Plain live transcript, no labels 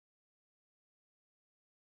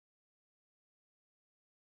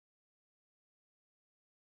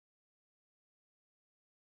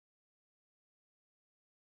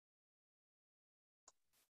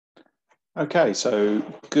Okay, so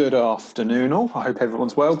good afternoon all. I hope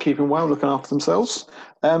everyone's well, keeping well, looking after themselves.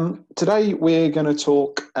 Today we're going to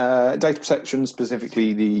talk data protection,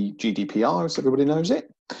 specifically the GDPR, as everybody knows it.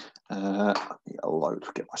 I'll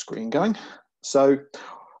get my screen going. So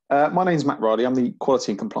my name is Matt Riley. I'm the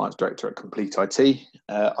Quality and Compliance Director at Complete IT.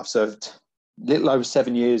 I've served a little over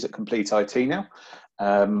 7 years at Complete IT now,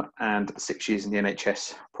 and 6 years in the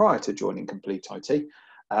NHS prior to joining Complete IT.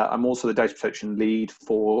 I'm also the data protection lead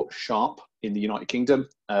for Sharp in the United Kingdom.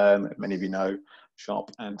 Many of you know Sharp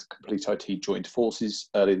and Complete IT joined forces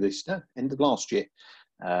earlier end of last year.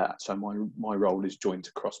 So my role is joint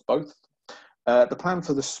across both. The plan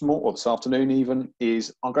for this afternoon even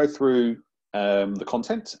is I'll go through the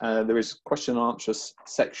content. There is a question and answer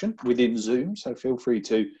section within Zoom, so feel free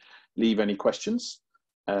to leave any questions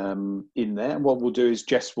in there. And what we'll do is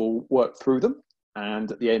Jess will work through them,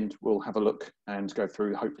 and at the end we'll have a look and go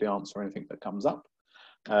through, hopefully answer anything that comes up.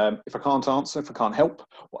 If I can't answer, if I can't help,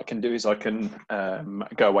 what I can do is I can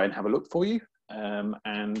go away and have a look for you,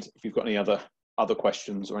 and if you've got any other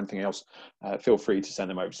questions or anything else, feel free to send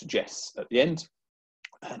them over to Jess at the end,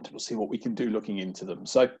 and we'll see what we can do looking into them.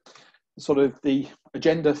 So sort of the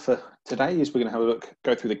agenda for today is we're going to have a look,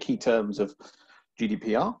 go through the key terms of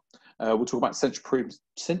GDPR. We'll talk about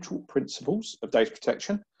central principles of data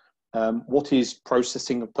protection. What is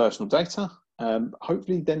processing of personal data?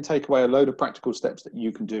 Hopefully then take away a load of practical steps that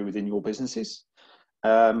you can do within your businesses.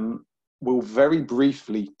 We'll very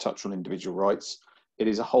briefly touch on individual rights. It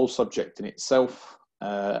is a whole subject in itself,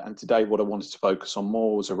 and today what I wanted to focus on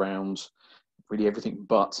more was around really everything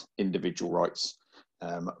but individual rights,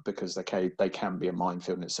 because they can be a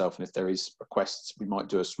minefield in itself, and if there is requests, we might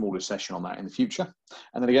do a smaller session on that in the future.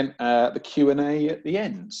 And then again, the Q&A at the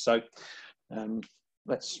end. So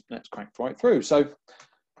let's crack right through. So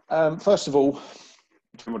first of all,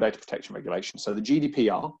 General Data Protection Regulation. So the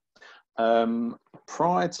GDPR,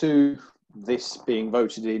 prior to this being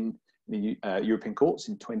voted in the European courts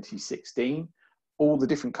in 2016, all the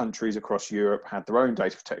different countries across Europe had their own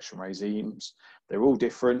data protection regimes. They're all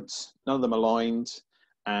different, none of them aligned,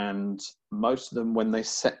 and most of them, when they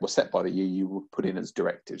were set by the EU, were put in as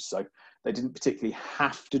directives. So they didn't particularly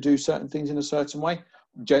have to do certain things in a certain way.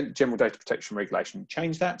 General Data Protection Regulation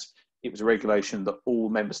changed that. It was a regulation that all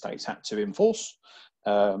member states had to enforce.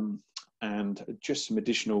 And just some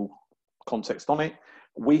additional context on it,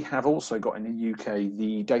 we have also got in the UK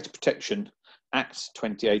the Data Protection Act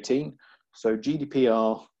 2018. So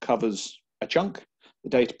GDPR covers a chunk. The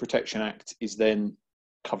Data Protection Act is then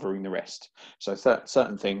covering the rest. So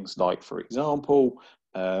certain things like, for example,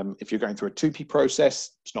 if you're going through a 2P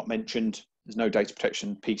process, it's not mentioned. There's no data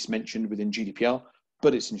protection piece mentioned within GDPR,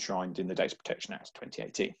 but it's enshrined in the Data Protection Act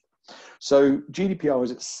 2018. So GDPR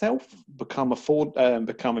has itself become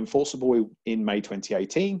enforceable in May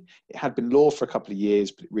 2018. It had been law for a couple of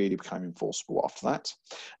years, but it really became enforceable after that.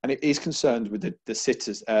 And it is concerned with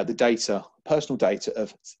the data, personal data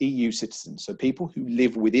of EU citizens, so people who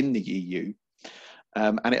live within the EU,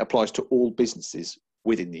 and it applies to all businesses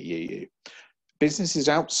within the EU. Businesses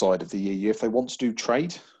outside of the EU, if they want to do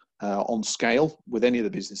trade on scale with any of the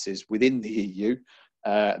businesses within the EU,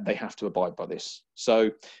 they have to abide by this. So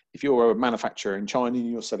if you're a manufacturer in China and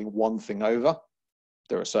you're selling one thing over,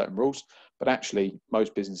 there are certain rules, but actually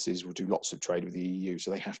most businesses will do lots of trade with the EU, so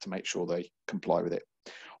they have to make sure they comply with it.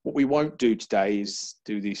 What we won't do today is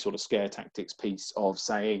do the sort of scare tactics piece of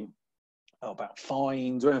saying about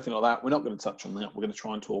fines or anything like that. We're not going to touch on that. We're going to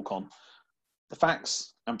try and talk on the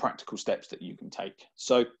facts and practical steps that you can take.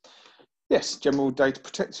 So yes, General Data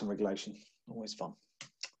Protection Regulation, always fun.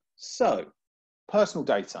 So personal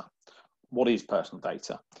data. What is personal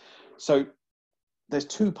data? So there's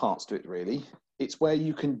two parts to it really. It's where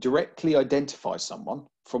you can directly identify someone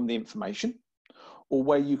from the information, or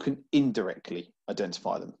where you can indirectly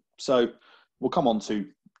identify them. So we'll come on to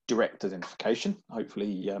direct identification.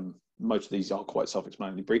 Hopefully most of these are quite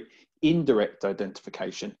self-explanatory. Indirect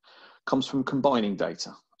identification comes from combining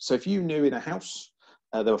data. So if you knew in a house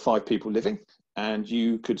there were 5 people living, and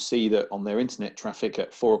you could see that on their internet traffic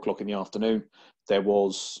at 4 o'clock in the afternoon, there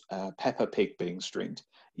was Peppa Pig being streamed,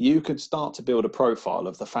 you could start to build a profile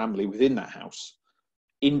of the family within that house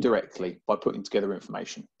indirectly by putting together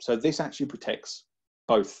information. So this actually protects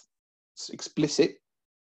both explicit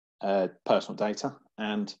personal data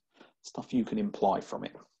and stuff you can imply from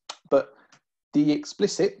it. But the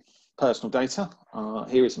explicit personal data,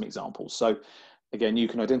 here are some examples. So again, you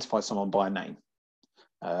can identify someone by a name,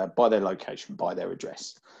 by their location, by their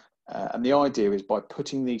address. And the idea is by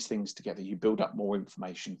putting these things together, you build up more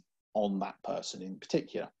information on that person in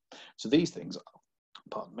particular. So these things,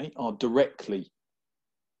 pardon me, are directly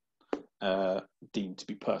deemed to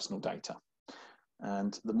be personal data.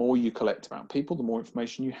 And the more you collect about people, the more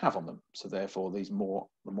information you have on them. So therefore, the more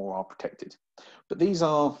are protected. But these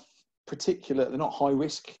are they're not high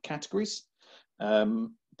risk categories,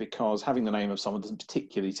 because having the name of someone doesn't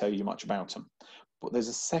particularly tell you much about them. But there's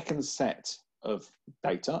a second set of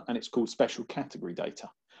data, and it's called special category data.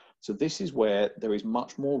 So this is where there is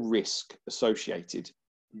much more risk associated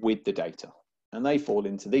with the data, and they fall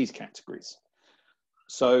into these categories.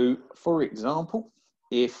 So for example,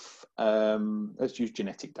 if let's use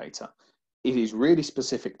genetic data, it is really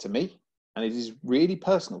specific to me and it is really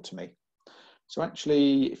personal to me. So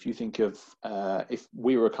actually, if you think of if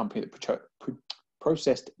we were a company that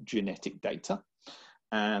processed genetic data,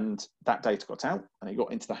 and that data got out and it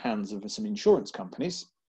got into the hands of some insurance companies,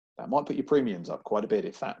 that might put your premiums up quite a bit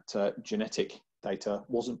if that genetic data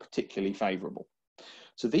wasn't particularly favourable.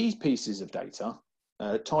 So these pieces of data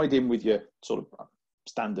tied in with your sort of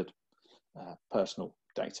standard personal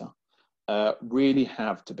data really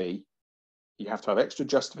have to be, you have to have extra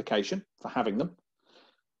justification for having them,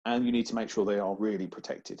 and you need to make sure they are really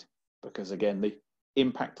protected, because again, the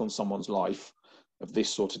impact on someone's life of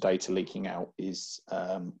this sort of data leaking out is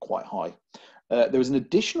quite high. There was an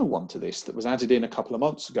additional one to this that was added in a couple of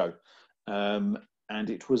months ago, and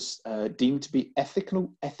it was deemed to be ethical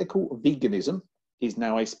veganism is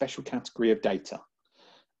now a special category of data.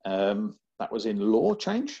 That was in law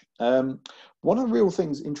change. One of the real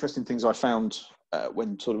interesting things I found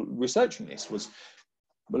when sort of researching this was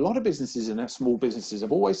a lot of businesses and small businesses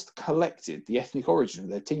have always collected the ethnic origin of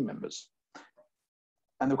their team members.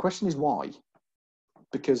 And the question is why?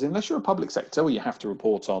 Because unless you're a public sector where you have to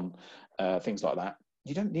report on things like that,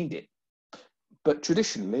 you don't need it. But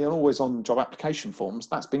traditionally, and always on job application forms,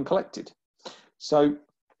 that's been collected. So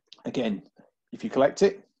again, if you collect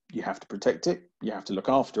it, you have to protect it, you have to look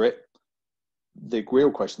after it. The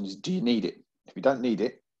real question is, do you need it? If you don't need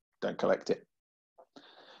it, don't collect it.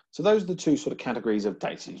 So those are the two sort of categories of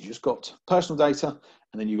data. You just got personal data,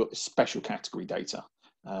 and then you've got special category data.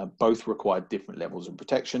 Both require different levels of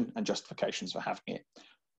protection and justifications for having it.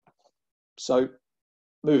 So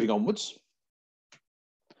moving onwards,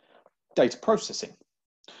 data processing.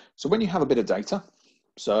 So when you have a bit of data,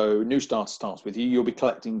 so new starter starts with you, you'll be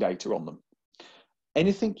collecting data on them.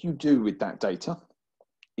 Anything you do with that data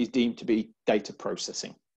is deemed to be data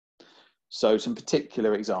processing. So some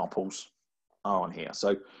particular examples are on here.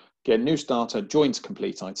 So again, new starter joins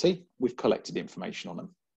Complete IT. We've collected information on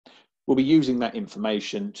them. We'll be using that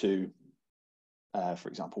information to, for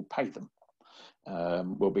example, pay them.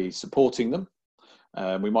 We'll be supporting them.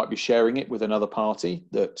 We might be sharing it with another party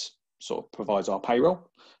that sort of provides our payroll,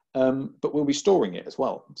 but we'll be storing it as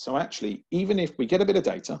well. So actually, even if we get a bit of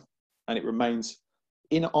data and it remains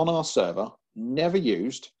on our server, never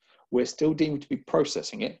used, we're still deemed to be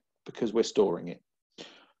processing it because we're storing it.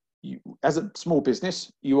 As a small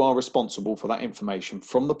business, you are responsible for that information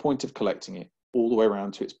from the point of collecting it all the way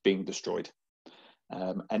around to it's being destroyed.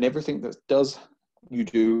 And everything that you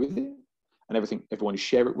do with it, and everyone you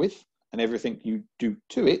share it with, and everything you do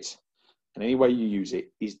to it, and any way you use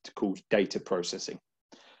it is called data processing.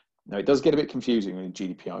 Now, it does get a bit confusing in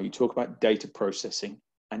GDPR. You talk about data processing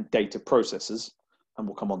and data processors, and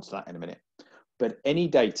we'll come on to that in a minute. But any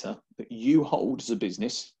data that you hold as a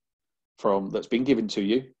business that's been given to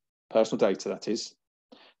you, personal data that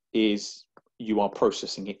is you are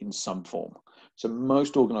processing it in some form. So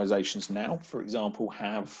most organizations now, for example,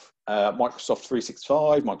 have Microsoft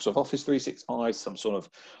 365, Microsoft Office 365, some sort of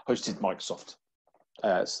hosted Microsoft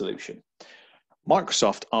solution.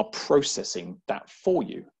 Microsoft are processing that for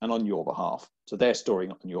you and on your behalf. So they're storing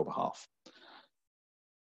it on your behalf.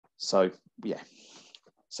 So yeah.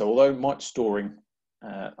 So although Mike's storing,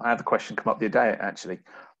 I had the question come up the other day actually.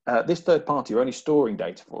 This third party are only storing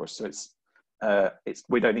data for us, so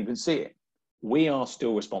we don't even see it. We are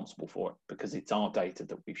still responsible for it because it's our data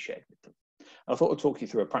that we've shared with them. I thought I'd talk you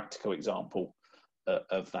through a practical example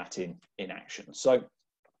of that in action. So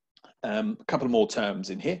a couple more terms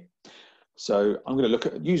in here. So I'm going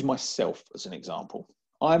to use myself as an example.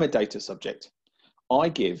 I'm a data subject. I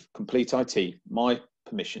give Complete IT my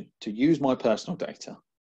permission to use my personal data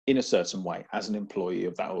in a certain way as an employee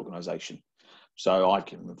of that organization. So I've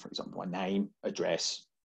given them, for example, my name, address,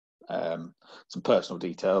 some personal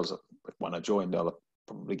details. When I joined, I'll have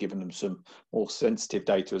probably given them some more sensitive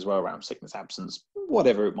data as well around sickness, absence,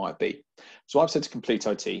 whatever it might be. So I've said to Complete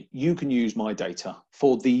IT, you can use my data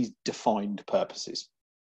for these defined purposes.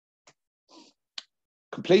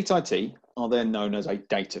 Complete IT are then known as a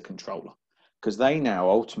data controller because they now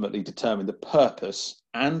ultimately determine the purpose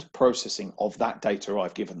and processing of that data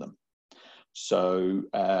I've given them. So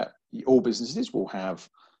all businesses will have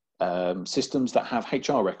systems that have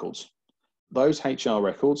HR records. Those HR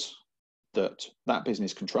records that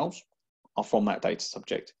business controls are from that data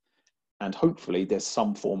subject. And hopefully there's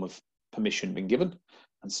some form of permission being given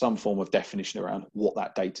and some form of definition around what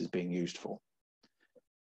that data is being used for.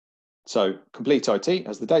 So Complete IT,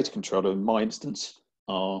 as the data controller in my instance,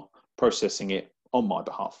 are processing it on my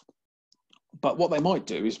behalf. But what they might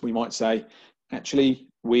do is we might say, actually,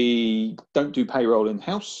 we don't do payroll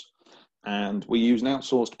in-house and we use an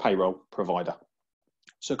outsourced payroll provider.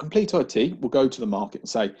 So Complete IT will go to the market and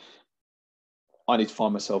say, I need to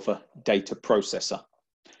find myself a data processor.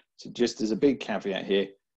 So just as a big caveat here,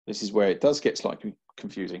 this is where it does get slightly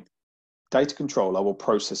confusing. Data controller will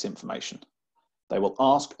process information. They will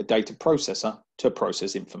ask a data processor to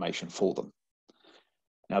process information for them.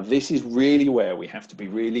 Now, this is really where we have to be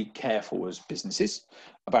really careful as businesses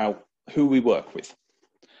about who we work with.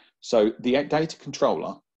 So the data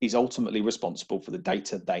controller is ultimately responsible for the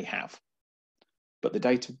data they have. But the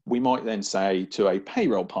data, we might then say to a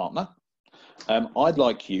payroll partner, I'd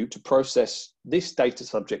like you to process this data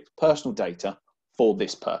subject, personal data, for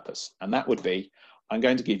this purpose. And that would be, I'm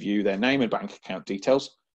going to give you their name and bank account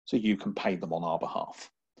details so you can pay them on our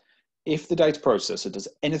behalf. If the data processor does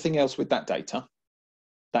anything else with that data,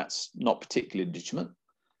 that's not particularly legitimate.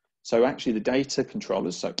 So actually the data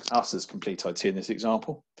controllers, so us as Complete IT in this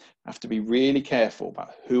example, have to be really careful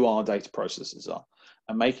about who our data processors are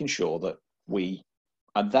and making sure that we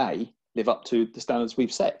and they live up to the standards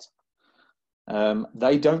we've set.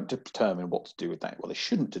 They don't determine what to do with that. Well, they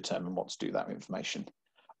shouldn't determine what to do with that information.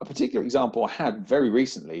 A particular example I had very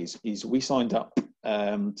recently is we signed up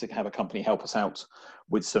to have a company help us out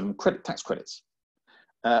with some tax credits.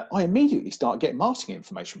 I immediately started getting marketing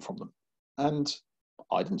information from them, and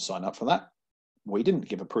I didn't sign up for that. We didn't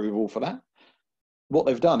give approval for that. What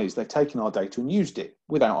they've done is they've taken our data and used it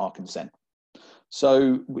without our consent.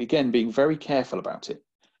 So again, being very careful about it.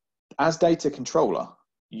 As data controller,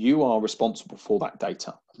 you are responsible for that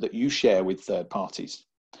data that you share with third parties.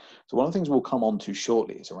 So one of the things we'll come on to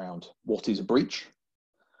shortly is around what is a breach.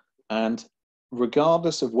 And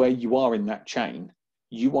regardless of where you are in that chain,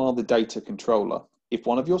 you are the data controller. If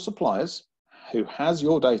one of your suppliers who has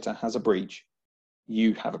your data has a breach,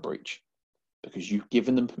 you have a breach because you've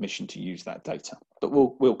given them permission to use that data. But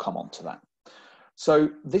we'll come on to that.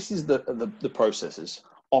 So this is the processes.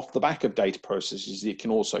 Off the back of data processes, it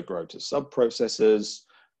can also grow to sub-processors.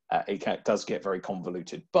 It does get very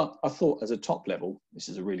convoluted. But I thought as a top level, this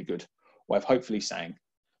is a really good way of hopefully saying,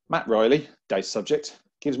 Matt Riley, data subject,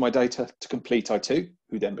 gives my data to Complete IT,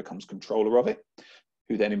 who then becomes controller of it,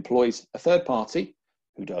 who then employs a third party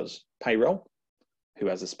who does payroll, who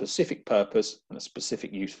has a specific purpose and a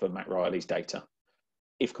specific use for Matt Riley's data.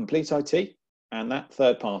 If Complete IT and that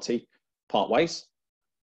third party part ways,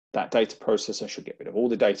 that data processor should get rid of all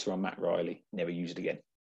the data on Matt Riley, never use it again.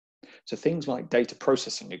 So things like data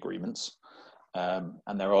processing agreements,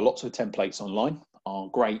 and there are lots of templates online, are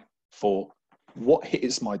great for what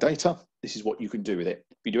is my data, this is what you can do with it.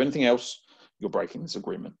 If you do anything else, you're breaking this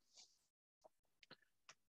agreement.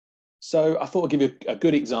 So I thought I'd give you a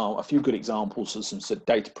good example, a few good examples of some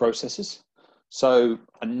data processes. So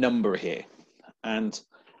a number here, and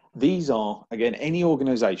these are, again, any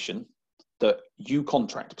organization that you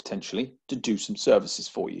contract potentially to do some services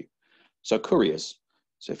for you. So couriers.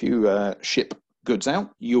 So if you ship goods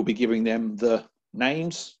out, you'll be giving them the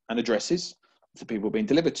names and addresses of the people being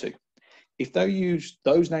delivered to. If they use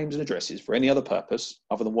those names and addresses for any other purpose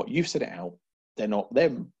other than what you've set it out,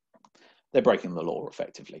 they're breaking the law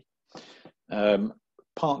effectively.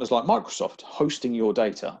 Partners like Microsoft hosting your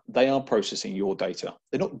data, they are processing your data.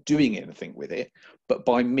 They're not doing anything with it, but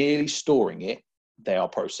by merely storing it, they are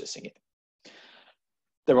processing it.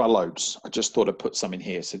 There are loads. I just thought I'd put some in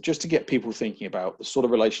here. So just to get people thinking about the sort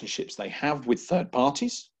of relationships they have with third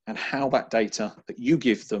parties and how that data that you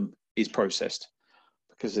give them is processed.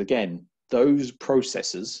 Because again, those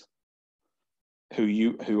processors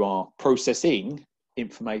who are processing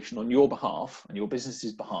information on your behalf and your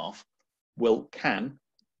business's behalf can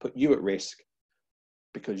put you at risk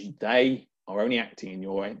because they are only acting in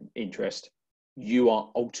your interest. You are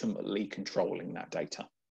ultimately controlling that data.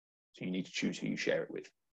 So you need to choose who you share it with.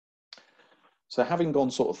 So having gone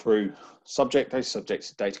sort of through subject,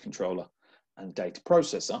 data controller, and data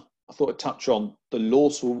processor, I thought I'd touch on the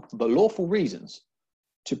lawful reasons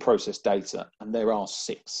to process data, and there are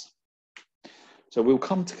 6. So we'll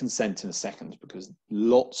come to consent in a second because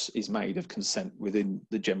lots is made of consent within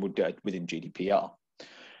within GDPR.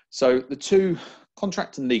 So the 2,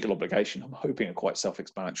 contract and legal obligation, I'm hoping are quite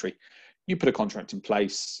self-explanatory. You put a contract in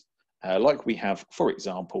place, like we have, for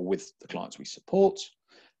example, with the clients we support,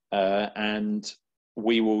 and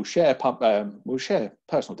we will share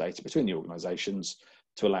personal data between the organisations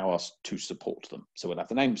to allow us to support them. So we'll have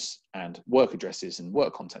the names and work addresses and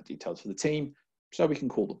work contact details for the team, so we can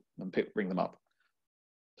call them and bring them up.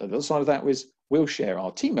 So the other side of that is we'll share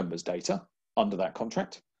our team members' data under that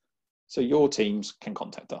contract, so your teams can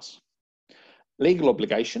contact us. Legal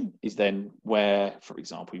obligation is then where, for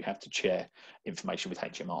example, you have to share information with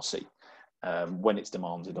HMRC when it's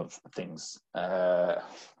demanded of things,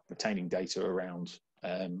 retaining data around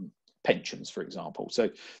pensions, for example. So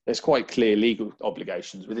there's quite clear legal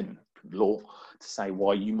obligations within law to say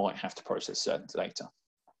why you might have to process certain data.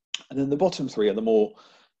 And then the bottom three are the more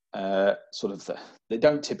they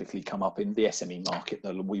don't typically come up in the SME market,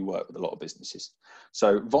 though we work with a lot of businesses.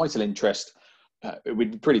 So vital interest, it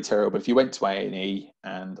would be pretty terrible if you went to A&E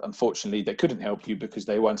and unfortunately they couldn't help you because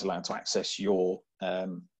they weren't allowed to access your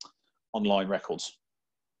online records.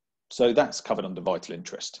 So that's covered under vital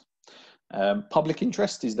interest. Public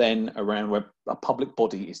interest is then around where a public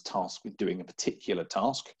body is tasked with doing a particular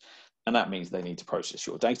task, and that means they need to process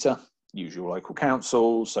your data, use your local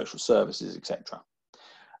council, social services, etc.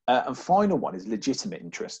 And final one is legitimate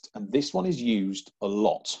interest, and this one is used a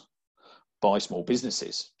lot by small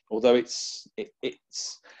businesses, although it's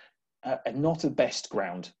not the best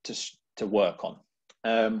ground to work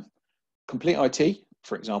on. Complete IT,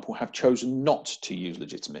 for example, have chosen not to use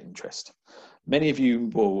legitimate interest. Many of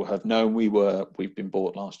you will have known we've been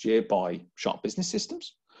bought last year by Sharp Business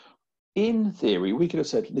Systems. In theory, we could have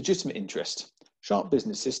said legitimate interest. Sharp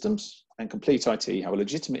Business Systems and Complete IT have a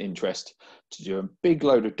legitimate interest to do a big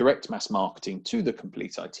load of direct mass marketing to the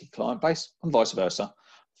Complete IT client base and vice versa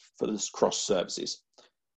for the cross services.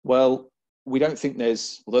 Well, we don't think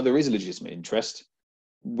although there is a legitimate interest,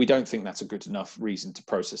 we don't think that's a good enough reason to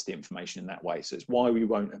process the information in that way. So it's why we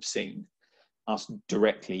won't have seen us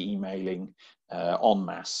directly emailing en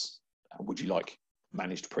masse, would you like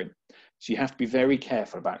managed print? So you have to be very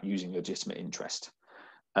careful about using legitimate interest.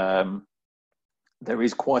 There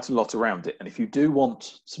is quite a lot around it. And if you do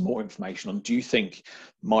want some more information on, do you think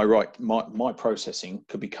my processing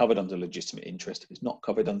could be covered under legitimate interest? If it's not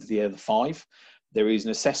covered under the other five, there is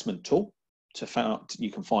an assessment tool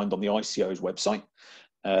you can find on the ICO's website.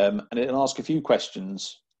 And it'll ask a few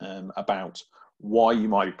questions about why you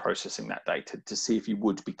might be processing that data to see if you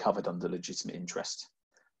would be covered under legitimate interest.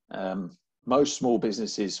 Most small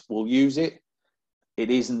businesses will use it.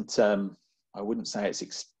 It isn't, I wouldn't say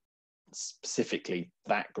it's specifically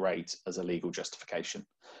that great as a legal justification.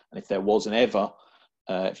 And if there was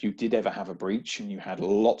if you did ever have a breach and you had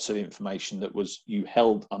lots of information that you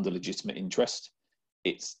held under legitimate interest,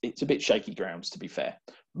 it's a bit shaky grounds, to be fair.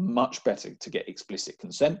 Much better to get explicit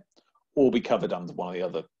consent or be covered under one of the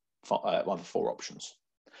other four options.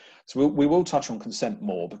 So we will touch on consent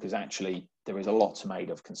more, because actually there is a lot made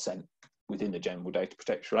of consent within the General Data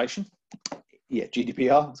Protection Regulation. Yeah,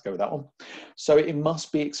 GDPR, let's go with that one. So it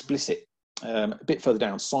must be explicit. A bit further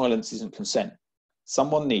down, silence isn't consent.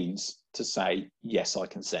 Someone needs to say, yes, I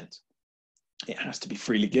consent. It has to be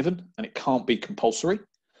freely given and it can't be compulsory.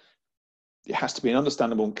 It has to be an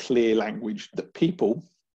understandable and clear language that people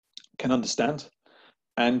can understand.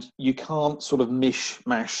 And you can't sort of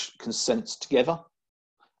mish-mash consents together.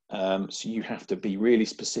 So you have to be really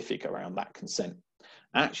specific around that consent.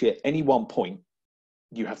 Actually, at any one point,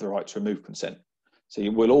 you have the right to remove consent. So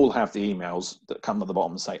you will all have the emails that come at the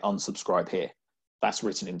bottom and say, unsubscribe here. That's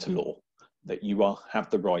written into law, that you have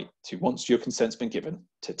the right to, once your consent's been given,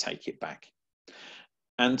 to take it back.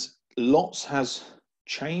 And lots has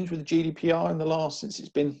changed with the GDPR since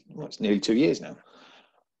it's nearly 2 years now.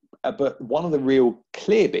 But one of the real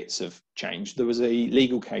clear bits of change, there was a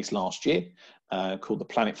legal case last year called the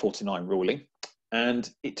Planet 49 ruling,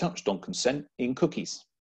 and it touched on consent in cookies.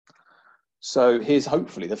 So here's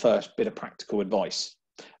hopefully the first bit of practical advice.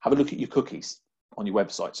 Have a look at your cookies on your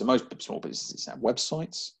website. So most small businesses have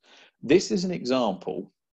websites. This is an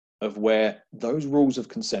example of where those rules of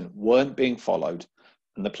consent weren't being followed,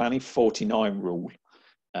 and the Planet 49 rule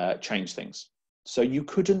changed things. So you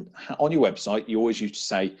couldn't, on your website, you always used to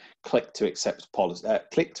say, click to accept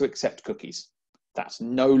cookies. That's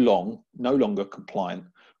no longer compliant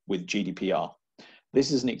with GDPR. This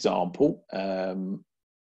is an example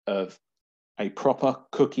of a proper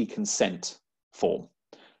cookie consent form.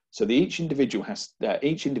 So each individual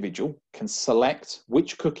can select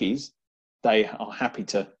which cookies they are happy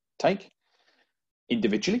to take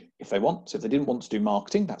individually if they want. So if they didn't want to do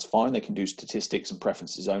marketing, that's fine. They can do statistics and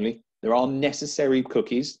preferences only. There are necessary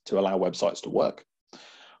cookies to allow websites to work.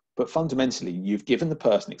 But fundamentally, you've given the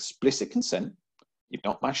person explicit consent. You've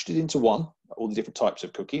not mashed it into one, all the different types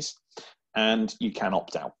of cookies, and you can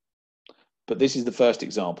opt out. but this is the first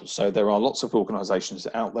example. So there are lots of organizations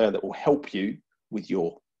out there that will help you with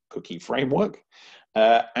your cookie framework.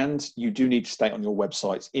 And you do need to state on your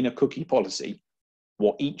websites in a cookie policy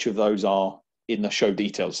what each of those are in the show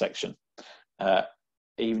details section,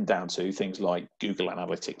 even down to things like Google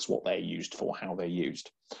Analytics, what they're used for, how they're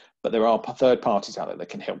used. But there are third parties out there that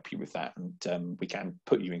can help you with that, and we can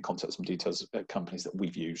put you in contact with some details of companies that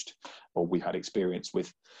we've used or we've had experience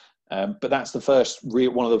with. But that's the first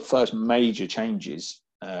one of the first major changes,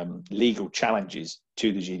 legal challenges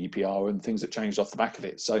to the GDPR, and things that changed off the back of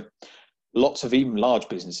it. So lots of even large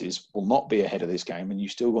businesses will not be ahead of this game, and you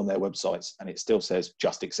still go on their websites and it still says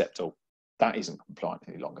just accept all. That isn't compliant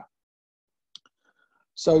any longer.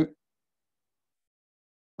 So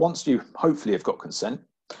once you hopefully have got consent,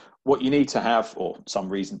 what you need to have, or some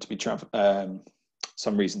reason to be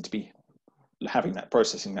having that,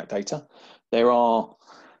 processing that data, there are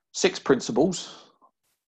 6 principles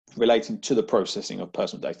relating to the processing of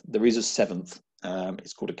personal data. There is a 7th.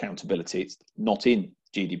 It's called accountability. It's not in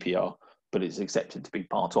GDPR, but it's accepted to be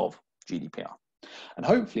part of GDPR. And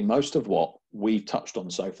hopefully most of what we've touched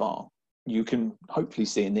on so far, you can hopefully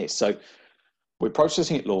see in this. So we're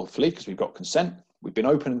processing it lawfully because we've got consent. We've been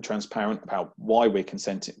open and transparent about why we're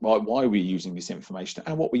consenting, why we're using this information,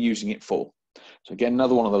 and what we're using it for. So again,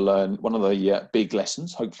 another one of the big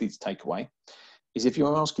lessons, hopefully to take away, is if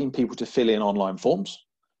you're asking people to fill in online forms,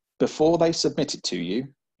 before they submit it to you,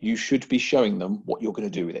 you should be showing them what you're going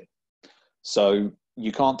to do with it. So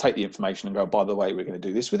you can't take the information and go, by the way, we're going to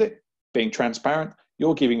do this with it. Being transparent,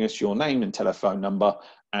 you're giving us your name and telephone number,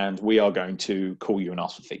 and we are going to call you and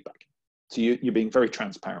ask for feedback. So you're being very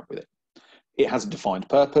transparent with it. It has a defined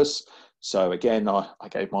purpose. So again, I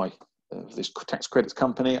gave this tax credits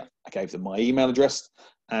company, I gave them my email address,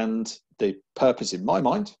 and the purpose in my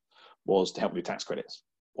mind was to help me with tax credits.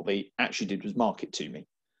 What they actually did was market to me.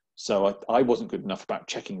 So I wasn't good enough about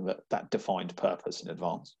checking that defined purpose in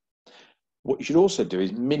advance. What you should also do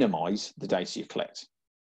is minimize the data you collect.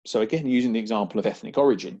 So again, using the example of ethnic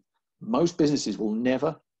origin, most businesses will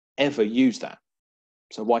never, ever use that.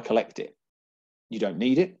 So why collect it? You don't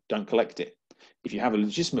need it, don't collect it. If you have a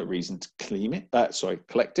legitimate reason to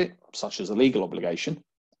collect it, such as a legal obligation,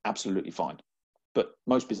 absolutely fine. But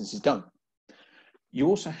most businesses don't. You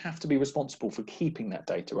also have to be responsible for keeping that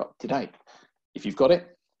data up to date. If you've got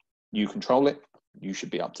it, you control it, you should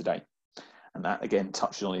be up to date. And that again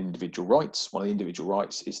touches on individual rights. One of the individual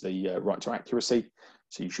rights is the right to accuracy.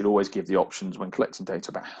 So you should always give the options when collecting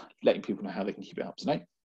data about letting people know how they can keep it up to date.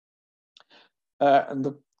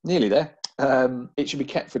 Nearly there. It should be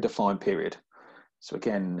kept for a defined period. So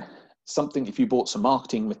again, something, if you bought some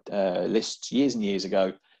marketing lists years and years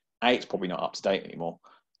ago, it's probably not up to date anymore,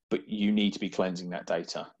 but you need to be cleansing that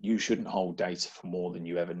data. You shouldn't hold data for more than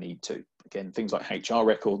you ever need to. Again, things like HR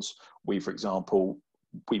records, for example,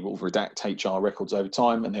 we will redact HR records over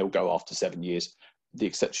time and they'll go after 7 years, with the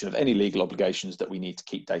exception of any legal obligations that we need to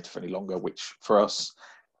keep data for any longer, which for us,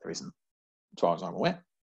 there isn't, as far as I'm aware.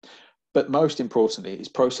 But most importantly, it's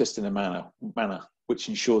processed in a manner which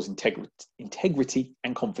ensures integrity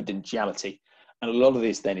and confidentiality. And a lot of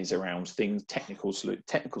this then is around technical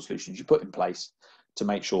solutions you put in place to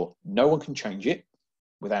make sure no one can change it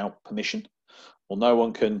without permission, or no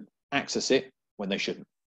one can access it when they shouldn't.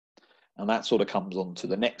 And that sort of comes on to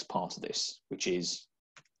the next part of this, which is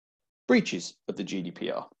breaches of the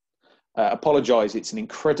GDPR. Apologise, it's an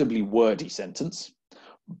incredibly wordy sentence,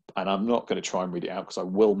 and I'm not going to try and read it out because I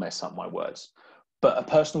will mess up my words. But a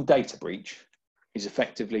personal data breach is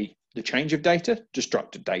effectively the change of data,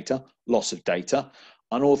 destructive data, loss of data,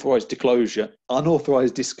 unauthorized disclosure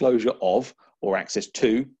of or access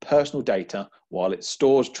to personal data while it's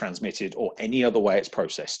stored, transmitted, or any other way it's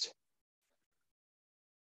processed.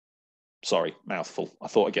 Sorry, mouthful. I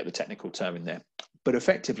thought I'd get the technical term in there. But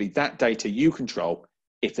effectively, that data you control,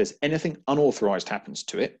 if there's anything unauthorized happens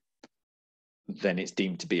to it, then it's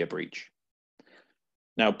deemed to be a breach.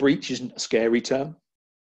 Now, breach isn't a scary term.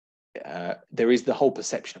 There is the whole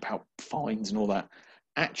perception about fines and all that.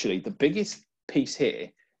 Actually, the biggest piece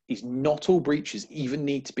here is not all breaches even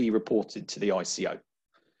need to be reported to the ICO.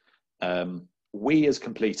 We as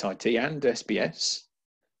Complete IT and SBS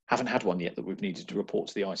haven't had one yet that we've needed to report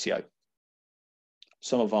to the ICO.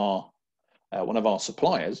 One of our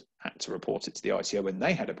suppliers had to report it to the ICO when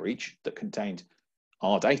they had a breach that contained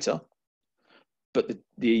our data, but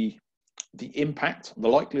the impact, the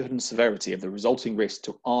likelihood and severity of the resulting risk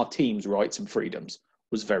to our team's rights and freedoms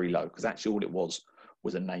was very low, because actually all it was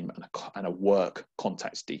a name and a work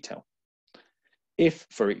contact detail. If,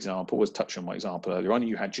 for example, was touched on my example earlier on,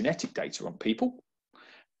 you had genetic data on people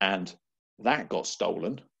and that got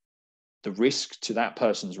stolen, the risk to that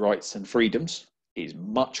person's rights and freedoms is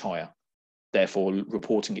much higher. Therefore,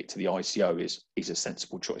 reporting it to the ICO is a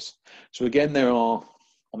sensible choice. So again, there are,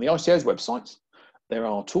 on the ICO's website, there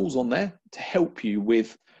are tools on there to help you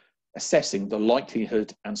with assessing the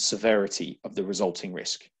likelihood and severity of the resulting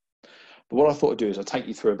risk. But what I thought I'd do is I'll take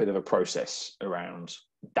you through a bit of a process around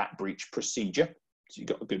that breach procedure, so you've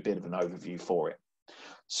got a good bit of an overview for it.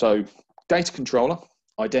 So data controller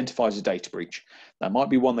identifies a data breach. That might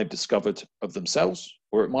be one they've discovered of themselves,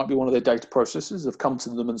 or it might be one of their data processors have come to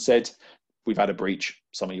them and said, we've had a breach,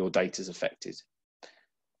 some of your data is affected.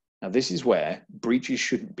 Now this is where breaches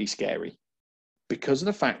shouldn't be scary, because of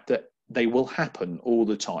the fact that they will happen all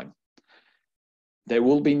the time. There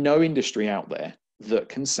will be no industry out there that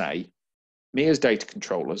can say, me as data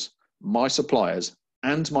controllers, my suppliers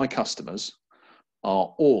and my customers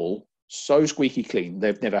are all so squeaky clean,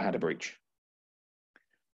 they've never had a breach.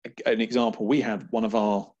 An example, we had one of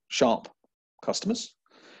our Sharp customers,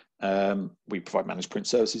 we provide managed print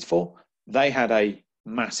services for, they had a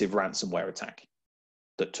massive ransomware attack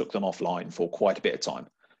that took them offline for quite a bit of time.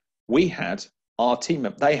 They had our team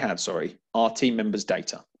members'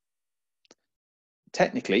 data.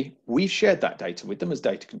 Technically, we've shared that data with them as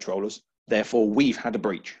data controllers, therefore we've had a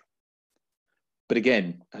breach. But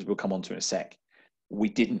again, as we'll come on to in a sec, we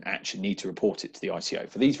didn't actually need to report it to the ICO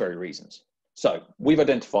for these very reasons. So we've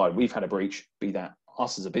identified we've had a breach, be that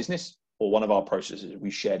us as a business or one of our processors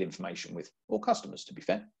we shared information with, or customers to be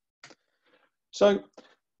fair. So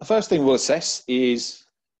the first thing we'll assess is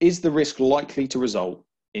the risk likely to result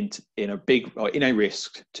in a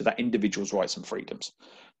risk to that individual's rights and freedoms?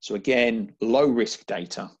 So again, low risk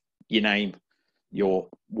data, your name, your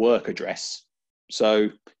work address. So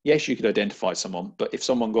yes, you could identify someone, but if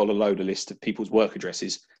someone got a list of people's work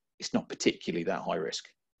addresses, it's not particularly that high risk.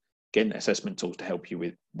 Again, assessment tools to help you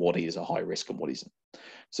with what is a high risk and what isn't.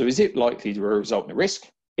 So is it likely to result in a risk?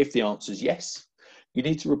 If the answer is yes, you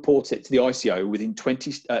need to report it to the ICO within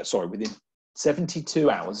 72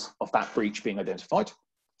 hours of that breach being identified.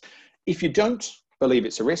 If you don't believe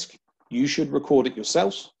it's a risk, you should record it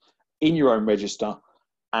yourselves in your own register,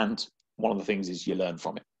 and one of the things is you learn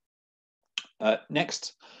from it.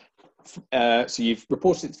 Next, so you've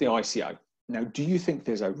reported it to the ICO. Now, do you think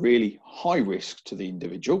there's a really high risk to the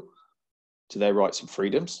individual, to their rights and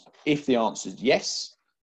freedoms? If the answer is yes,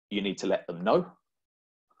 you need to let them know.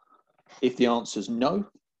 If the answer is no,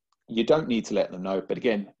 you don't need to let them know, but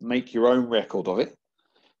again, make your own record of it.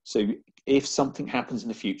 So if something happens in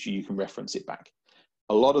the future, you can reference it back.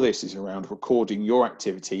 A lot of this is around recording your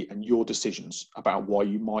activity and your decisions about why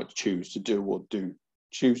you might choose to do or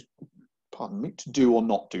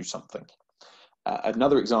not do something.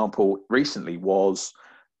 Another example recently was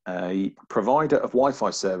a provider of Wi-Fi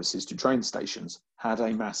services to train stations had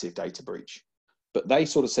a massive data breach, but they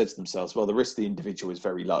sort of said to themselves, well, the risk to the individual is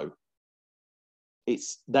very low.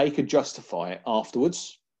 They could justify it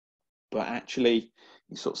afterwards, but actually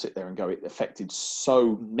you sort of sit there and go, it affected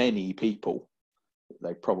so many people,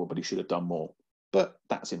 they probably should have done more, but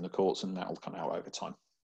that's in the courts and that'll come out over time.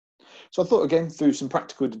 So I thought again through some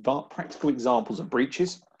practical examples of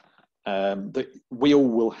breaches that we all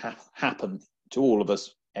will happen to all of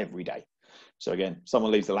us every day. So again,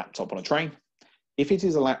 someone leaves a laptop on a train. If it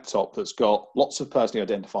is a laptop that's got lots of personally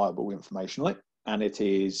identifiable information on it, and it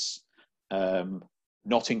is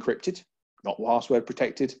not encrypted, not password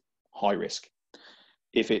protected, high risk.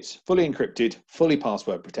 If it's fully encrypted, fully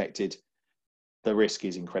password protected, the risk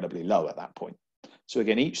is incredibly low at that point. So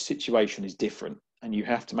again, each situation is different, and you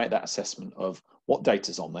have to make that assessment of what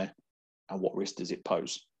data's on there and what risk does it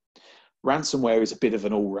pose. Ransomware is a bit of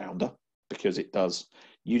an all-rounder because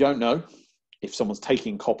you don't know if someone's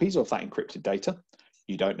taking copies of that encrypted data.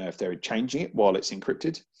 You don't know if they're changing it while it's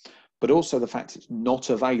encrypted, but also the fact it's not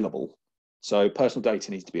available. So personal data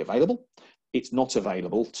needs to be available. It's not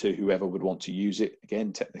available to whoever would want to use it.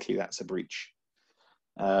 Again, technically that's a breach.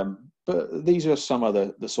 But these are some of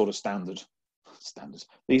the sort of standards.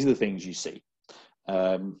 These are the things you see.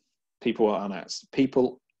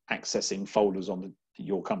 People accessing folders on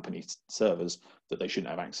your company's servers that they shouldn't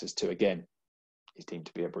have access to, again, is deemed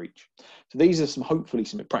to be a breach. So these are hopefully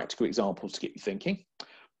some practical examples to get you thinking.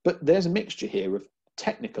 But there's a mixture here of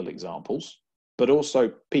technical examples, but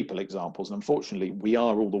also people examples. And unfortunately, we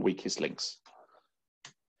are all the weakest links.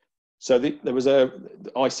 So the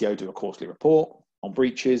ICO do a quarterly report on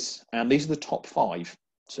breaches, and these are the top 5.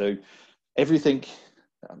 So everything,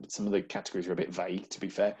 some of the categories are a bit vague, to be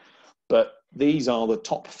fair, but these are the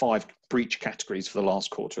top 5 breach categories for the last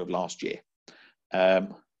quarter of last year.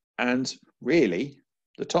 And really,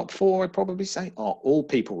 the top 4, I'd probably say, are all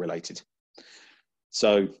people related.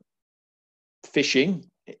 So phishing,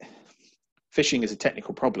 Phishing is a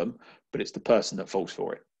technical problem, but it's the person that falls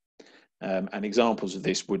for it. And examples of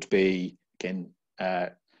this would be, again,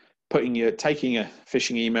 taking a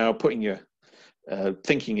phishing email,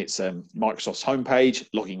 thinking it's Microsoft's homepage,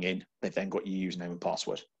 logging in. They've then got your username and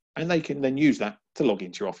password, and they can then use that to log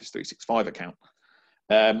into your Office 365 account.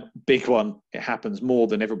 Big one. It happens more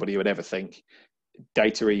than everybody would ever think.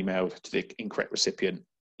 Data emailed to the incorrect recipient.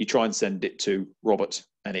 You try and send it to Robert,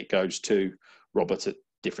 and it goes to Robert at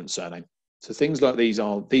different surname. So things like these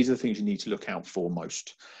are the things you need to look out for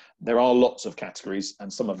most. There are lots of categories,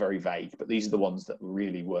 and some are very vague, but these are the ones that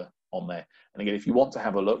really were on there. And again, if you want to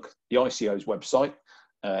have a look, the ICO's website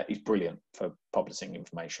is brilliant for publishing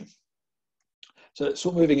information. So let's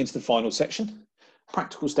sort of moving into the final section,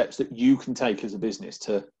 practical steps that you can take as a business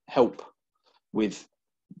to help with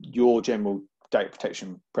your general data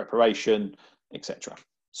protection preparation, etc.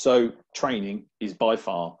 So training is by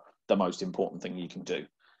far the most important thing you can do.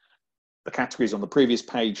 The categories on the previous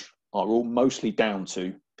page are all mostly down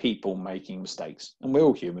to people making mistakes, and we're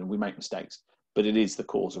all human, we make mistakes, but it is the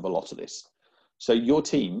cause of a lot of this. So your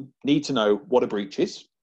team need to know what a breach is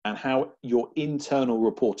and how your internal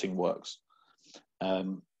reporting works.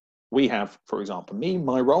 We have, for example,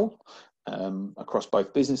 my role across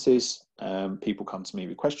both businesses. People come to me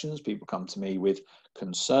with questions, people come to me with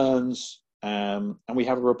concerns, and we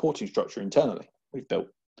have a reporting structure internally we've built.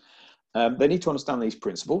 They need to understand these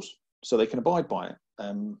principles so they can abide by it.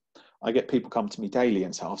 I get people come to me daily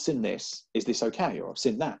and say, I've seen this, is this okay? Or I've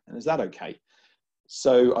seen that, and is that okay?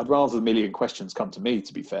 So I'd rather a million questions come to me,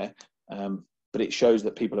 to be fair, but it shows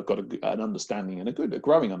that people have got an understanding and a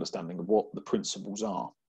growing understanding of what the principles are.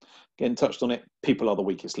 Again, touched on it, people are the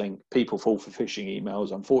weakest link. People fall for phishing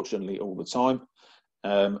emails, unfortunately, all the time.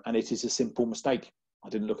 And it is a simple mistake. I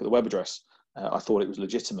didn't look at the web address. I thought it was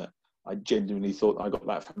legitimate. I genuinely thought I got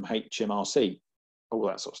that from HMRC, all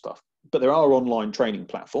that sort of stuff. But there are online training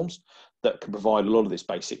platforms that can provide a lot of this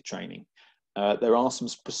basic training. There are some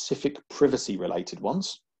specific privacy related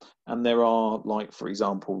ones. And there are, like, for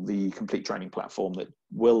example, the Complete Training platform that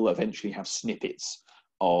will eventually have snippets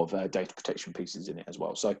of data protection pieces in it as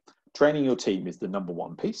well. So training your team is the number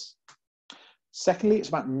one piece. Secondly, it's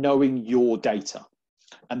about knowing your data.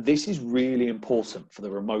 And this is really important for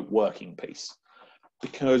the remote working piece,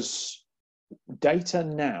 because data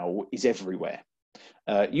now is everywhere.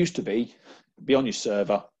 It used to be on your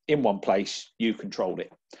server, in one place, you controlled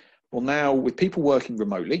it. Well, now with people working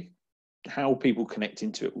remotely, how people connect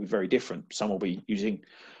into it will be very different. Some will be using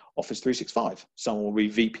Office 365, some will be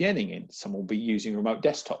VPNing in, some will be using remote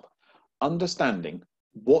desktop. Understanding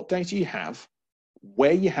what data you have,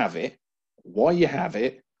 where you have it, why you have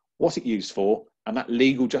it, what it's used for, and that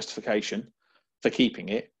legal justification for keeping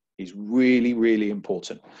it is really, really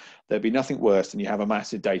important. There'd be nothing worse than you have a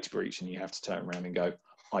massive data breach and you have to turn around and go,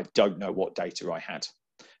 I don't know what data I had.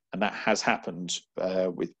 And that has happened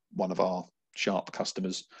with one of our Sharp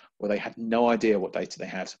customers, where they had no idea what data they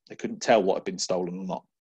had. They couldn't tell what had been stolen or not.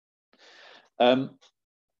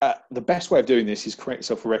 The best way of doing this is create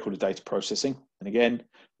yourself a record of data processing. And again,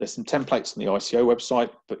 there's some templates on the ICO website,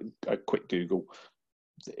 but a quick Google,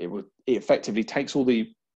 it effectively takes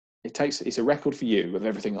it's a record for you of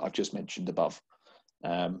everything that I've just mentioned above.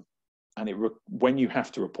 And when you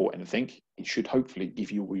have to report anything, it should hopefully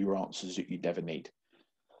give you all your answers that you never need.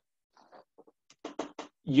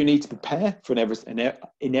 You need to prepare for an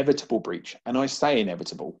inevitable breach. And I say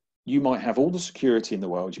inevitable. You might have all the security in the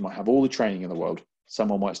world, you might have all the training in the world,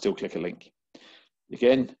 someone might still click a link.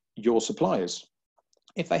 Again, your suppliers,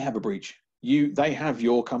 if they have a breach, they have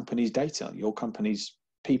your company's data, your company's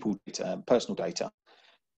people data, personal data.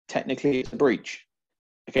 Technically, it's a breach.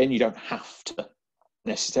 Again, you don't have to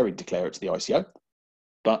necessarily declare it to the ICO,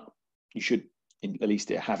 but you should at least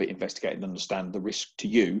have it investigated and understand the risk to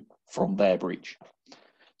you from their breach.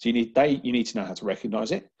 So you need to know how to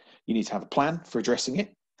recognize it. You need to have a plan for addressing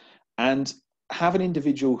it, and have an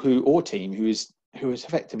individual or team who is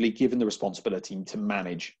effectively given the responsibility to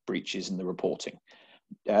manage breaches and the reporting.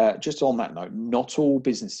 Just on that note, not all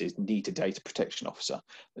businesses need a data protection officer.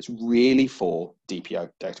 It's really for DPO,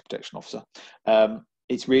 data protection officer.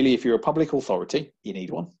 It's really, if you're a public authority, you need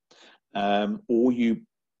one, or you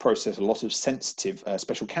process a lot of sensitive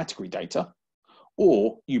special category data,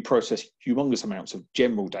 or you process humongous amounts of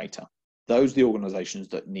general data. Those are the organizations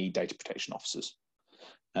that need data protection officers.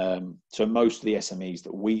 So most of the SMEs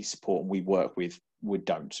that we support and we work with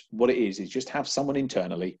don't. What it is just have someone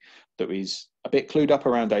internally that is a bit clued up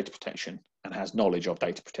around data protection and has knowledge of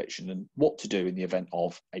data protection and what to do in the event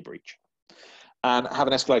of a breach. And have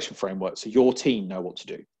an escalation framework so your team know what to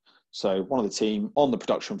do. So one of the team on the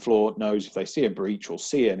production floor knows if they see a breach or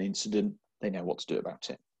see an incident, they know what to do about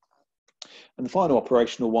it. And the final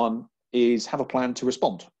operational one is have a plan to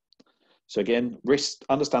respond. So again,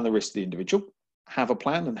 understand the risk of the individual, have a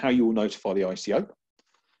plan and how you will notify the ICO.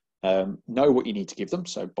 Know what you need to give them.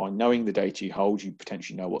 So by knowing the data you hold, you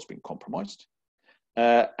potentially know what's been compromised.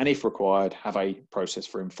 And if required, have a process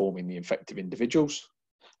for informing the affected individuals.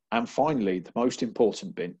 And finally, the most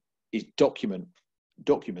important bit is document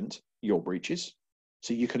your breaches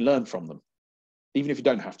so you can learn from them, even if you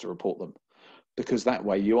don't have to report them, because that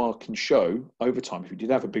way you can show over time, if you did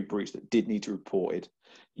have a big breach that did need to report it,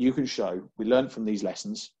 you can show we learned from these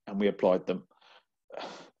lessons and we applied them.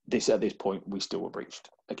 At this point, we still were breached.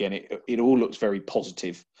 Again, it all looks very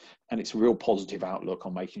positive, and it's a real positive outlook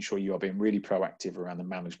on making sure you are being really proactive around the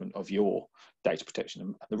management of your data protection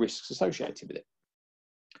and the risks associated with it.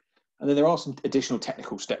 And then there are some additional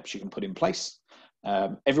technical steps you can put in place.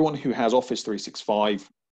 Everyone who has Office 365,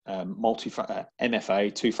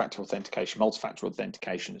 MFA, two-factor authentication, multi-factor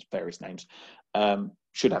authentication, as various names,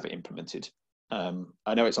 should have it implemented.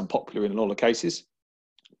 I know it's unpopular in a lot of cases,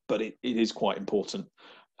 but it is quite important.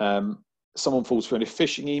 Someone falls for a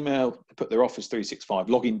phishing email, they put their Office 365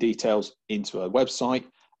 login details into a website.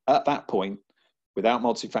 At that point, without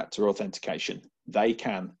multi-factor authentication, they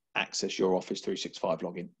can access your Office 365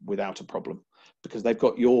 login without a problem because they've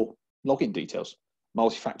got your login details.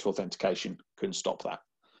 Multi-factor authentication can stop that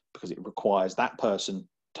because it requires that person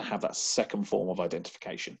to have that second form of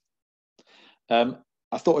identification. I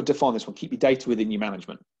thought I'd define this one, keep your data within your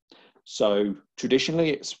management. So traditionally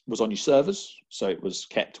it was on your servers, so it was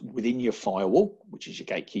kept within your firewall, which is your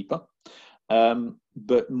gatekeeper.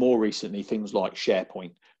 But more recently, things like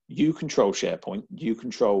SharePoint, you control SharePoint, you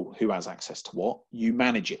control who has access to what, you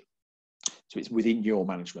manage it. So it's within your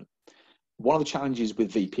management. One of the challenges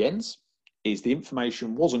with VPNs is the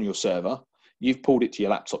information was on your server, you've pulled it to your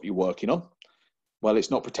laptop you're working on. Well, it's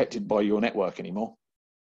not protected by your network anymore,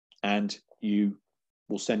 and you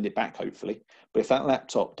will send it back hopefully. But if that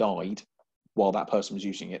laptop died while that person was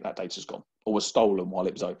using it, that data's gone, or was stolen while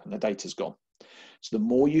it was open, the data's gone. So the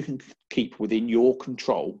more you can keep within your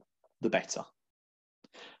control, the better.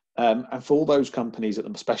 And for all those companies,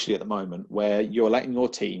 especially at the moment, where you're letting your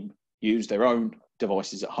team use their own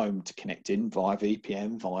devices at home to connect in via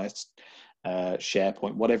VPN, via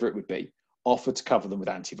SharePoint, whatever it would be, offer to cover them with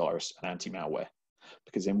antivirus and anti-malware.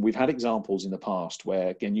 Because then we've had examples in the past where,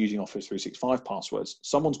 again, using Office 365 passwords,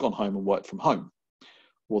 someone's gone home and worked from home.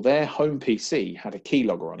 Well, their home PC had a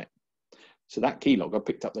keylogger on it. So that keylogger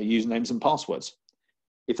picked up their usernames and passwords.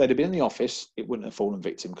 If they'd have been in the office, it wouldn't have fallen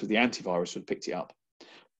victim because the antivirus would have picked it up.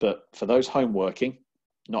 But for those home working,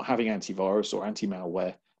 not having antivirus or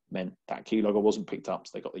anti-malware meant that keylogger wasn't picked up,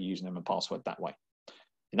 so they got the username and password that way.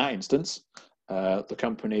 In that instance, the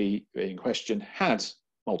company in question had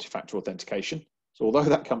multi-factor authentication. So although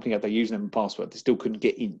that company had their username and password, they still couldn't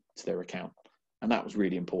get into their account. And that was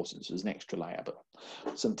really important. So there's an extra layer, but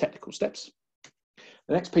some technical steps.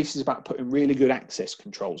 The next piece is about putting really good access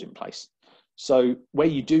controls in place. So where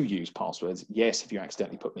you do use passwords, yes, if you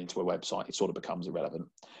accidentally put them into a website, it sort of becomes irrelevant.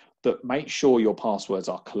 But make sure your passwords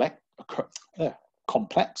are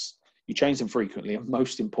complex, you change them frequently, and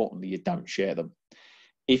most importantly, you don't share them.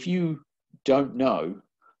 If you don't know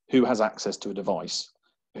who has access to a device,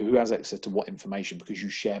 who has access to what information because you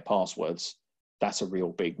share passwords, that's a real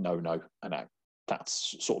big no-no, and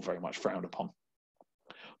that's sort of very much frowned upon.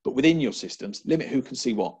 But within your systems, limit who can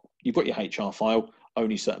see what. You've got your HR file,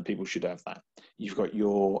 only certain people should have that. You've got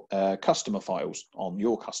your customer files on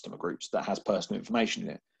your customer groups that has personal information in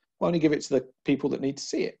it. Well, only give it to the people that need to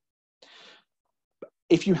see it.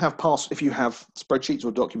 If you have spreadsheets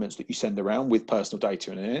or documents that you send around with personal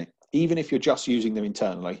data in it, even if you're just using them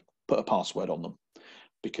internally, put a password on them,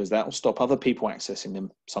 because that will stop other people accessing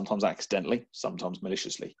them, sometimes accidentally, sometimes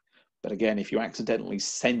maliciously. But again, if you accidentally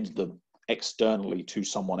send them externally to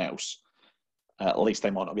someone else, at least they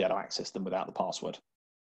might not be able to access them without the password.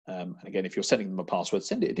 And again, if you're sending them a password,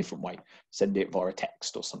 send it a different way. Send it via a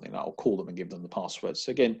text or something that will call them and give them the password.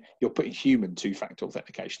 So again, you're putting human two-factor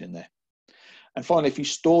authentication in there. And finally, if you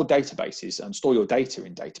store databases and store your data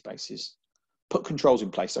in databases, put controls in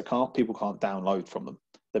place so people can't download from them.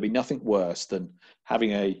 There'd be nothing worse than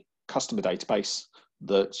having a customer database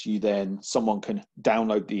that someone can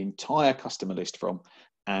download the entire customer list from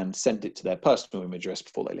and send it to their personal email address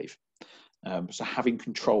before they leave. So having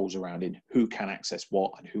controls around in who can access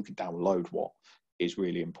what and who can download what is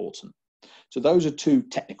really important. So those are two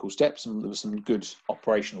technical steps, and there were some good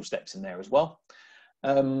operational steps in there as well.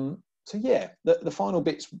 So yeah, the final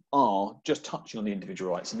bits are just touching on the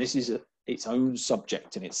individual rights, and this is its own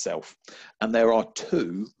subject in itself. And there are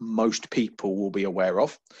two most people will be aware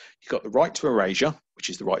of. You've got the right to erasure, which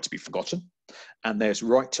is the right to be forgotten. And there's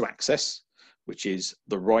right to access, which is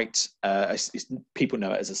the right, people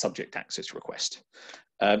know it as a subject access request.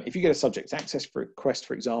 If you get a subject access request,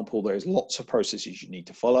 for example, there's lots of processes you need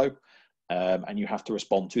to follow, and you have to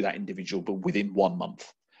respond to that individual, but within 1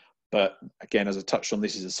 month. But again, as I touched on,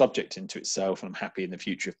 this is a subject into itself, and I'm happy in the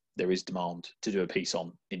future if there is demand to do a piece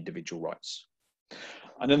on individual rights.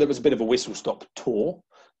 I know there was a bit of a whistle-stop tour.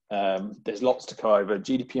 There's lots to go over.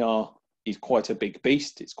 GDPR is quite a big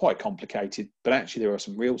beast. It's quite complicated, but actually there are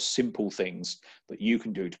some real simple things that you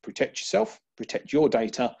can do to protect yourself, protect your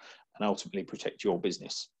data, and ultimately protect your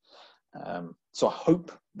business. So I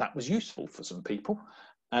hope that was useful for some people.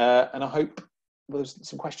 And I hope there's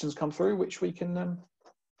some questions come through, which we can,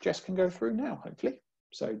 Jess can go through now, hopefully.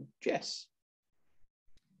 So, Jess.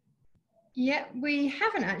 Yeah, we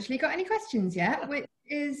haven't actually got any questions yet, which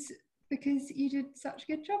is because you did such a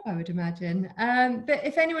good job, I would imagine. But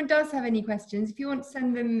if anyone does have any questions, if you want to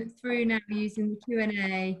send them through now using the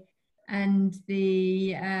Q&A and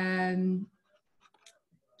the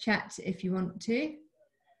chat, if you want to,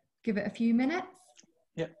 give it a few minutes.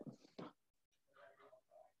 Yep.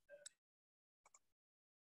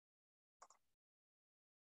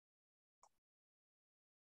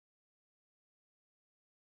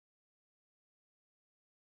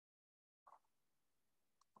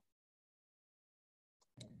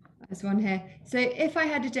 There's one here. So if I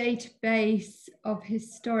had a database of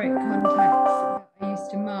historic contacts that I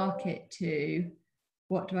used to market to,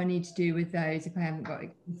 what do I need to do with those if I haven't got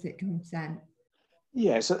explicit consent?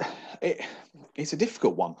 Yeah, so it's a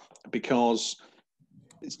difficult one, because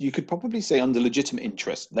you could probably say under legitimate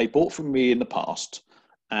interest, they bought from me in the past,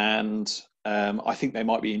 and I think they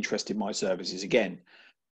might be interested in my services again.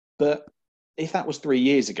 But if that was 3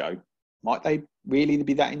 years ago, might they really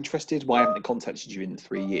be that interested? Why haven't they contacted you in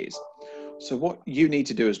 3 years? So what you need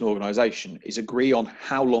to do as an organization is agree on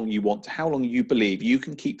how long you believe you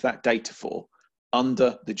can keep that data for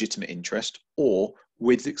under legitimate interest, or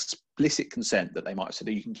with explicit consent that they might have said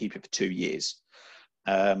that you can keep it for 2 years.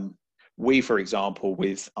 We, for example,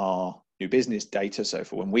 with our new business data, so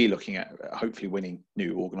for when we're looking at hopefully winning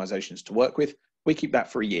new organizations to work with, we keep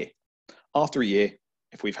that for a year. After a year,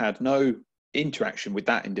 if we've had no interaction with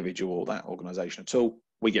that individual or that organization at all,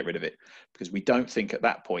 we get rid of it, because we don't think at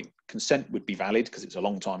that point consent would be valid, because it's a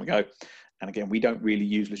long time ago. And again, we don't really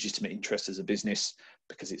use legitimate interest as a business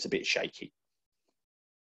because it's a bit shaky.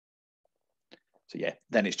 So yeah,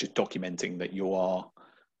 then it's just documenting that you are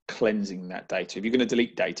cleansing that data. If you're going to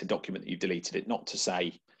delete data, document that you've deleted it, not to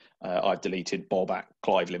say I've deleted Bob at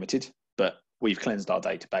Clive Limited, but we've cleansed our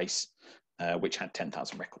database, which had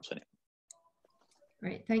 10,000 records in it.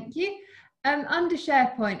 Great, thank you. Under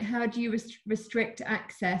SharePoint, how do you restrict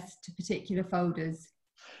access to particular folders?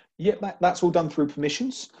 Yeah, that's all done through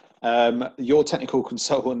permissions. Your technical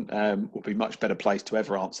consultant will be much better placed to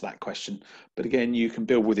ever answer that question. But again, you can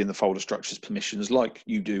build within the folder structures permissions like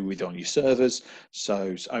you do on your servers.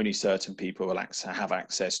 So only certain people will have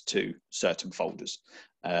access to certain folders.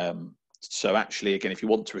 So actually, again, if you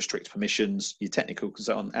want to restrict permissions, your technical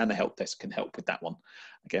consultant and the help desk can help with that one.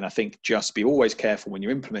 Again, I think just be always careful when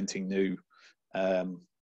you're implementing new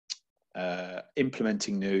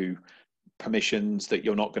permissions that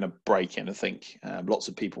you're not going to break anything. Lots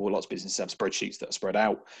of businesses have spreadsheets that are spread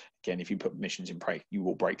out. Again, if you put permissions in place, you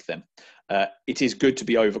will break them. It is good to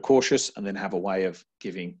be overcautious and then have a way of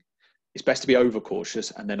giving. It's best to be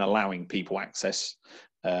overcautious and then allowing people access,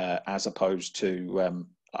 as opposed to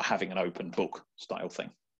having an open book style thing.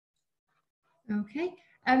 Okay.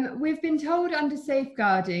 We've been told under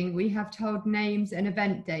safeguarding, we have told names and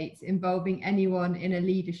event dates involving anyone in a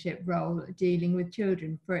leadership role dealing with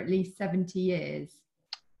children for at least 70 years.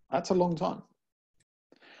 That's a long time.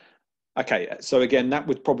 Okay, so again, that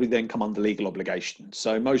would probably then come under legal obligation.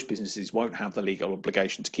 So most businesses won't have the legal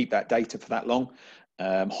obligation to keep that data for that long.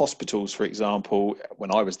 Hospitals, for example,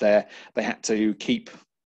 when I was there, they had to keep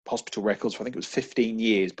hospital records for, I think it was 15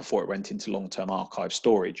 years before it went into long-term archive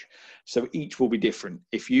storage. So each will be different.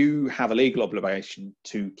 If you have a legal obligation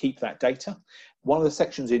to keep that data, one of the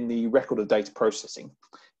sections in the record of data processing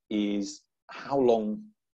is how long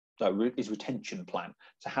is retention plan.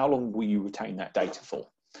 So how long will you retain that data for?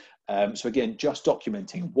 So again, just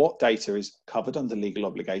documenting what data is covered under legal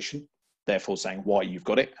obligation, therefore saying why you've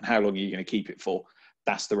got it and how long are you going to keep it for.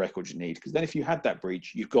 That's the record you need. Because then if you had that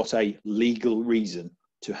breach, you've got a legal reason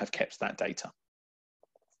to have kept that data.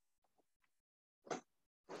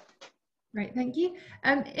 Great, thank you.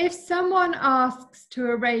 If someone asks to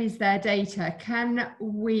erase their data,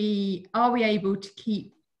 are we able to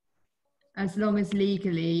keep as long as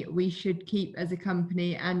legally we should keep as a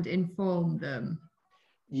company and inform them?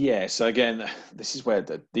 Yeah, so again, this is where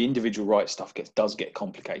the individual rights stuff does get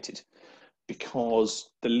complicated, because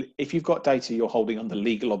if you've got data you're holding under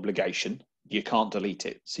legal obligation, you can't delete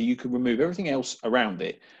it. So you can remove everything else around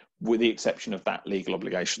it with the exception of that legal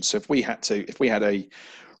obligation. So if we had a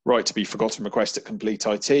right to be forgotten request at complete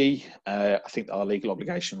IT, I think our legal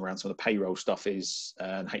obligation around some of the payroll stuff is,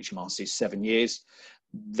 HMRC is 7 years.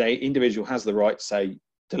 The individual has the right to say,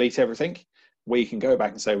 delete everything. We can go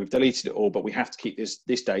back and say, we've deleted it all, but we have to keep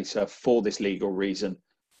this data for this legal reason,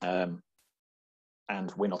 and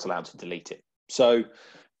we're not allowed to delete it. So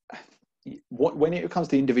when it comes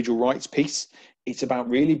to the individual rights piece, it's about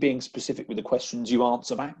really being specific with the questions you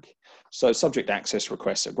answer back. So subject access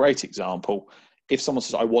requests are a great example. If someone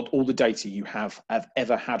says, I want all the data you have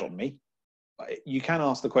ever had on me, you can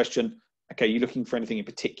ask the question, okay, you're looking for anything in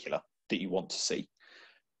particular that you want to see?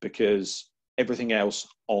 Because everything else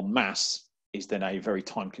en masse is then a very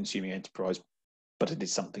time-consuming enterprise, but it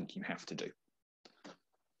is something you have to do.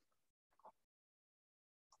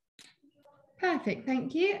 Perfect,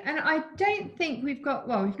 thank you. And I don't think we've not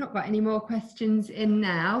got any more questions in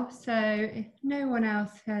now. So if no one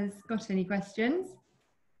else has got any questions,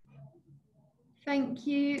 thank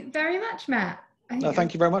you very much, Matt. No,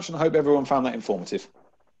 thank you very much, and I hope everyone found that informative.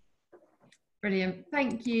 Brilliant,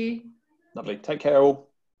 thank you. Lovely, take care all.